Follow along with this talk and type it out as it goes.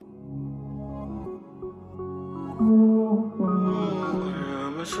I'm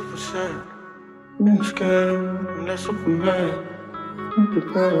a super saiyan. I'm scared. I'm not Superman. I'm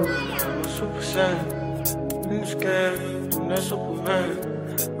a super saiyan. I'm scared. I'm not Superman.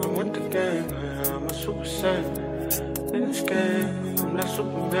 I'm with the gang. I'm a super saiyan. I'm scared. I'm not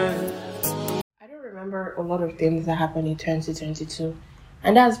Superman. I don't remember a lot of things that happened in 2022,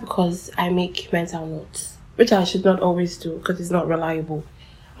 and that's because I make mental notes, which I should not always do because it's not reliable.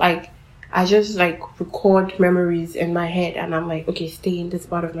 Like, I just record memories in my head, and I'm like, okay, stay in this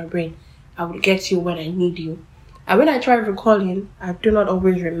part of my brain. I will get you when I need you. And when I try recalling, I do not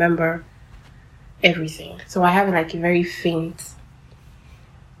always remember everything. So I have like a very faint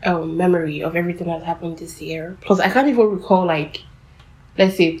memory of everything that happened this year. Plus, I can't even recall like,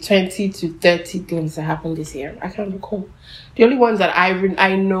 let's say 20 to 30 things that happened this year. I can't recall. The only ones that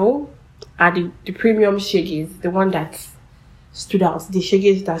I know are the premium shaggies, the one that stood out, the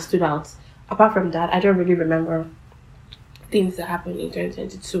shaggies that stood out. Apart from that, I don't really remember things that happened in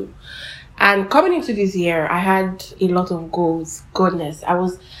 2022. And coming into this year, I had a lot of goals. Goodness, I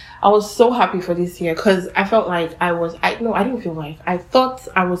was so happy for this year because I felt like I didn't feel like, I thought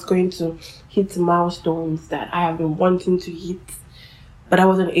I was going to hit milestones that I have been wanting to hit, but I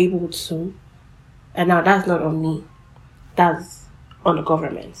wasn't able to. And now that's not on me. That's on the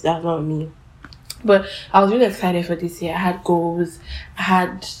government. That's not on me. But I was really excited for this year. I had goals. I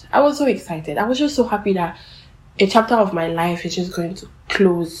was so excited. I was just so happy that a chapter of my life is just going to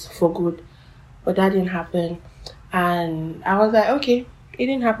close for good. But that didn't happen. And I was like, okay, it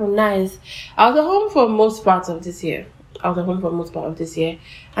didn't happen. Nice. I was at home for most parts of this year. And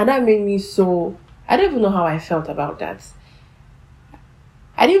that made me so... I don't even know how I felt about that.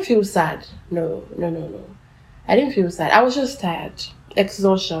 I didn't feel sad. No. I didn't feel sad. I was just tired.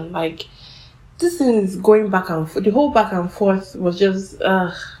 Exhaustion. Like, this is going back and forth. The whole back and forth was just...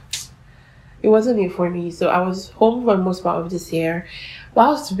 it wasn't it for me. So I was home for most part of this year.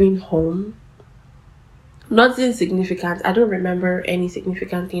 Whilst being home, nothing significant. I don't remember any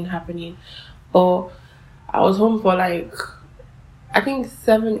significant thing happening. But I was home for like, I think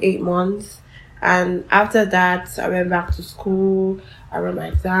 7-8 months. And after that, I went back to school. I wrote my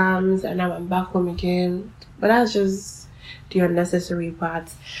exams. And now I'm back home again. But that's just the unnecessary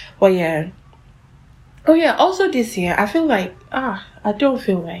part. But yeah. Oh yeah, also this year, I feel like, I don't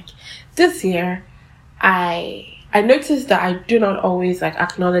feel like. This year, I noticed that I do not always like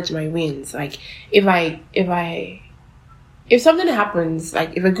acknowledge my wins. Like if something happens,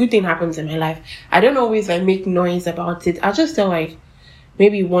 like if a good thing happens in my life, I don't always like make noise about it. I just tell like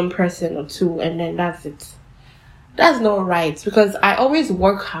maybe one person or two, and then that's it. That's not right, because I always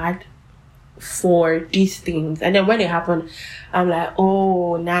work hard for these things, and then when they happen, I'm like,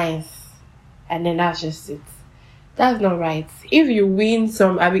 oh, nice, and then that's just it. That's not right. If you win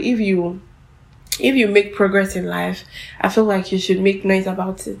if you make progress in life, I feel like you should make noise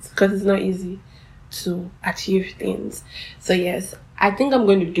about it, because it's not easy to achieve things. So yes, I think I'm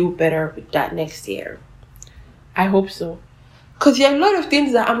going to do better with that next year. I hope so. Because there are a lot of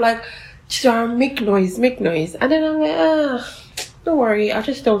things that I'm like, make noise. And then I'm like, don't worry, I'll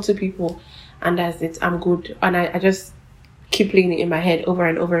just tell two people and that's it. I'm good. And I just keep playing it in my head over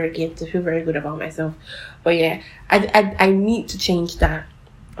and over again to feel very good about myself. But yeah, I need to change that.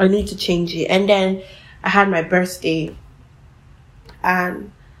 I need to change it. And then I had my birthday,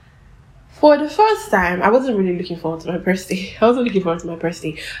 and for the first time, I wasn't really looking forward to my birthday.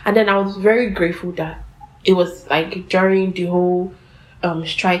 And then I was very grateful that it was like during the whole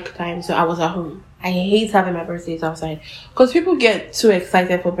strike time, so I was at home. I hate having my birthdays outside because people get too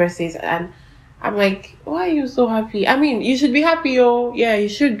excited for birthdays, and I'm like, why are you so happy? I mean, you should be happy, oh yeah, you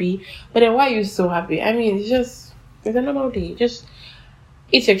should be, but then why are you so happy? I mean, it's a normal day. Just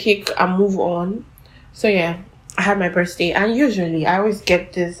eat your cake and move on. So yeah, I had my birthday, and usually I always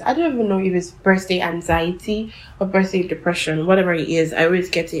get this, I don't even know if it's birthday anxiety or birthday depression, whatever it is, I always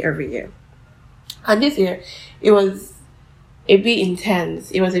get it every year. And this year it was a bit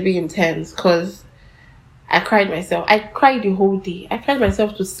intense. Because I cried myself. I cried the whole day. I cried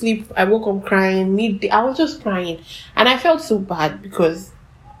myself to sleep. I woke up crying midday. I was just crying, and I felt so bad because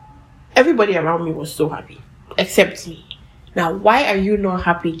everybody around me was so happy except me. Now, why are you not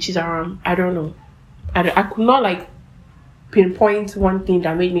happy, Chizaram? I don't know. I could not like pinpoint one thing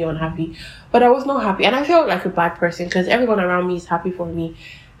that made me unhappy, but I was not happy, and I felt like a bad person because everyone around me is happy for me,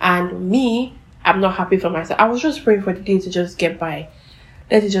 and me, I'm not happy for myself. I was just praying for the day to just get by.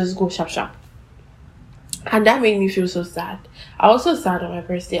 Let it just go sharp. And that made me feel so sad. I was so sad on my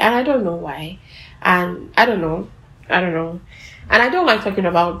birthday, and I don't know why. And I don't know. And I don't like talking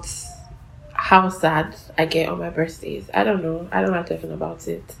about how sad I get on my birthdays. I don't know. I don't like talking about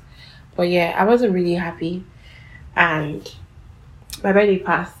it. But yeah, I wasn't really happy. and my birthday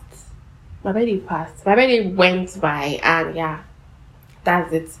passed. My birthday went by, and yeah,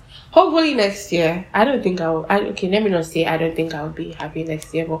 that's it. Hopefully next year. I don't think okay, let me not say I don't think I'll be happy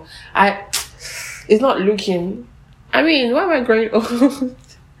next year, but it's not looking. I mean, why am I growing old?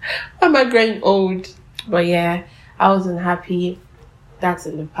 Why am I growing old? But yeah, I wasn't happy. That's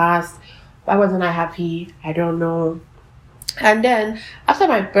in the past. Why wasn't I happy? I don't know. And then after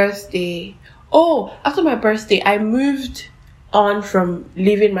my birthday, I moved on from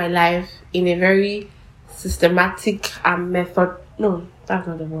living my life in a very systematic and method. No, that's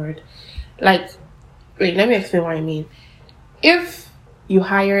not the word. Like, wait, let me explain what I mean. If you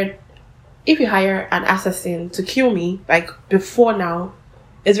hire an assassin to kill me, like before now,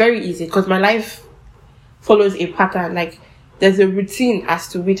 it's very easy because my life follows a pattern. Like, there's a routine as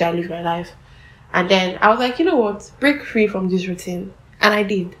to which I live my life. And then I was like, you know what? Break free from this routine. And I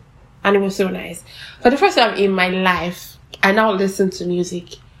did. And it was so nice. For the first time in my life, I now listen to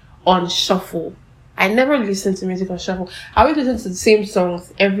music on shuffle. I never listened to music on shuffle. I always listen to the same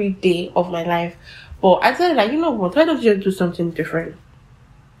songs every day of my life. But I said, like, you know what? Why don't you just do something different?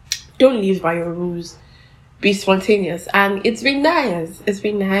 Don't live by your rules. Be spontaneous. And it's been nice. It's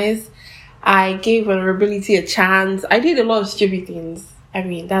been nice. I gave vulnerability a chance. I did a lot of stupid things. I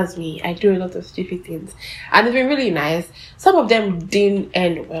mean, that's me. I do a lot of stupid things. And it's been really nice. Some of them didn't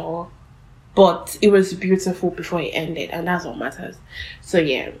end well, but it was beautiful before it ended, and that's what matters. So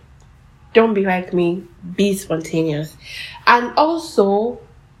yeah, don't be like me. Be spontaneous. And also,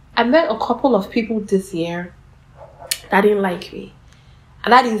 I met a couple of people this year that didn't like me.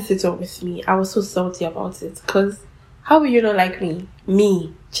 And that didn't sit up with me. I was so salty about it. Because how will you not like me?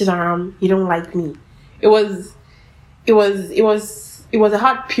 Me, Chizaram, you don't like me. It was a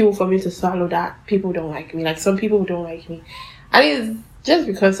hard pill for me to swallow that people don't like me. Like, some people don't like me. And it's just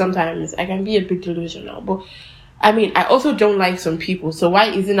because sometimes I can be a bit delusional. But, I mean, I also don't like some people. So why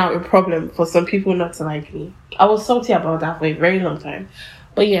is it now a problem for some people not to like me? I was salty about that for a very long time.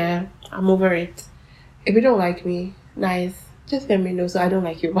 But yeah, I'm over it. If you don't like me, nice. Just let me know so I don't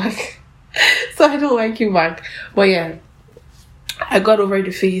like you back. But yeah, I got over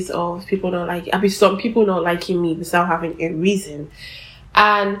the phase of some people not liking me without having a reason.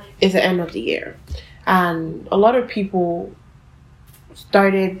 And it's the end of the year. And a lot of people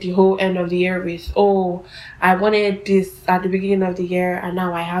started the whole end of the year with, oh, I wanted this at the beginning of the year and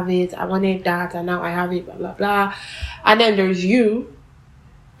now I have it. I wanted that and now I have it, blah, blah, blah. And then there's you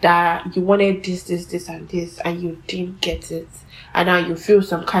that you wanted this and this and you didn't get it. And now you feel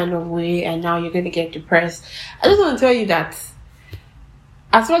some kind of way and now you're going to get depressed. I just want to tell you that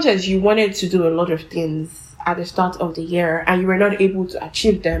as much as you wanted to do a lot of things at the start of the year and you were not able to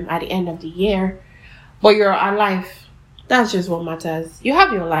achieve them at the end of the year, but you're alive, that's just what matters. You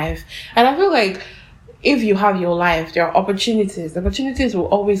have your life. And I feel like if you have your life, there are opportunities. Opportunities will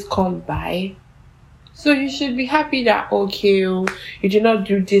always come by. So you should be happy that, okay, you did not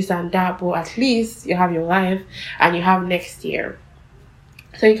do this and that, but at least you have your life and you have next year.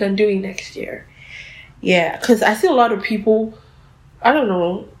 So you can do it next year. Yeah, because I see a lot of people, I don't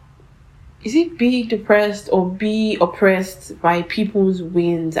know, is it be depressed or be oppressed by people's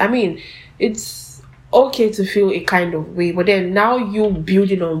wins? I mean, it's okay to feel a kind of way, but then now you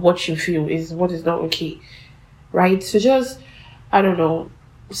building on what you feel is what is not okay, right? So just, I don't know,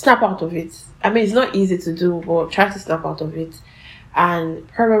 snap out of it. I mean, it's not easy to do, but try to snap out of it and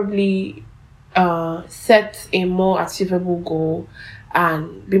probably set a more achievable goal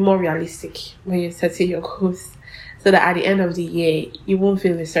and be more realistic when you're setting your goals, so that at the end of the year you won't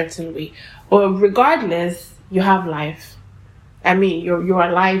feel a certain way. But regardless, you have life. I mean, you're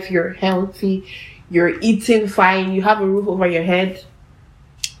alive, you're healthy, you're eating fine, you have a roof over your head.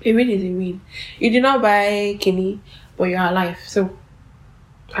 It really is a win. You did not buy kidney, but you're alive. So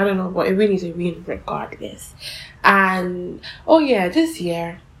I don't know, but it really is a win regardless. And oh yeah, this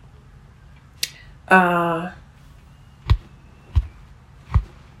year,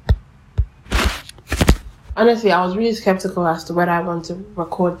 honestly, I was really skeptical as to whether I want to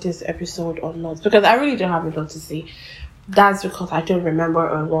record this episode or not, because I really don't have a lot to say. That's because I don't remember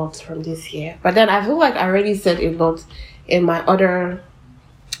a lot from this year. But then I feel like I already said a lot in my other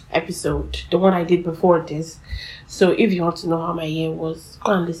episode, the one I did before this. So if you want to know how my year was,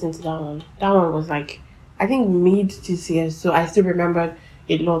 go and listen to that one. That one was like, I think mid this year, so I still remembered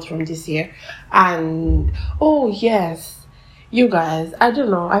a lot from this year. And oh yes, you guys, I don't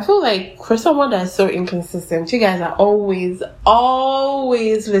know, I feel like for someone that's so inconsistent, you guys are always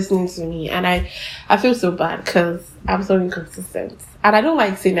listening to me, and I feel so bad because I'm so inconsistent. And I don't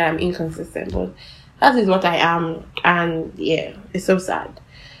like saying that I'm inconsistent, but that is what I am. And yeah, it's so sad.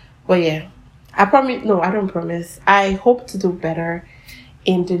 But yeah, I promise. No, I don't promise. I hope to do better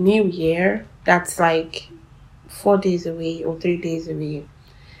in the new year. That's like 4 days away or 3 days away.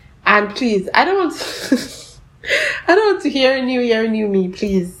 And please, I don't want to, I don't want to hear new year, new me.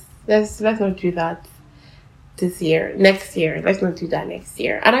 Please, let's not do that this year. Next year, let's not do that next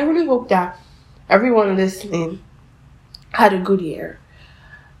year. And I really hope that everyone listening had a good year.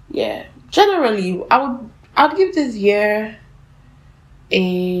 Yeah, generally, I'd give this year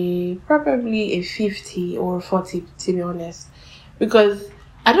probably a 50 or 40, to be honest, because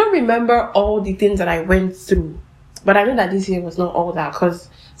I don't remember all the things that I went through, but I know that this year was not all that, because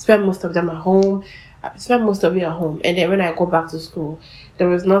I spent most of them at home. I spent most of it at home, and then when I go back to school, there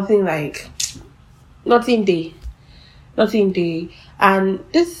was nothing there. And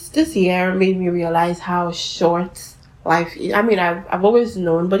this year made me realize how short life is. I mean, I've always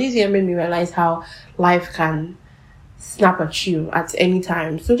known, but this year made me realize how life can snap at you at any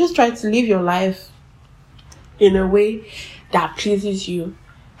time. So just try to live your life in a way that pleases you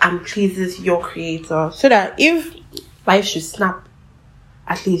and pleases your creator, so that if life should snap,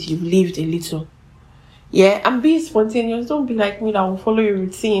 at least you've lived a little. Yeah, and be spontaneous. Don't be like me that will follow your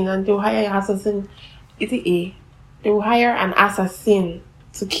routine and they'll hire an assassin. They will hire an assassin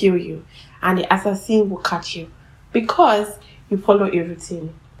to kill you, and the assassin will catch you because you follow a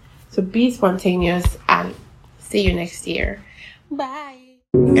routine. So be spontaneous, and see you next year. Bye.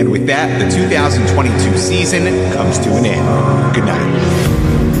 And with that, the 2022 season comes to an end. Good night.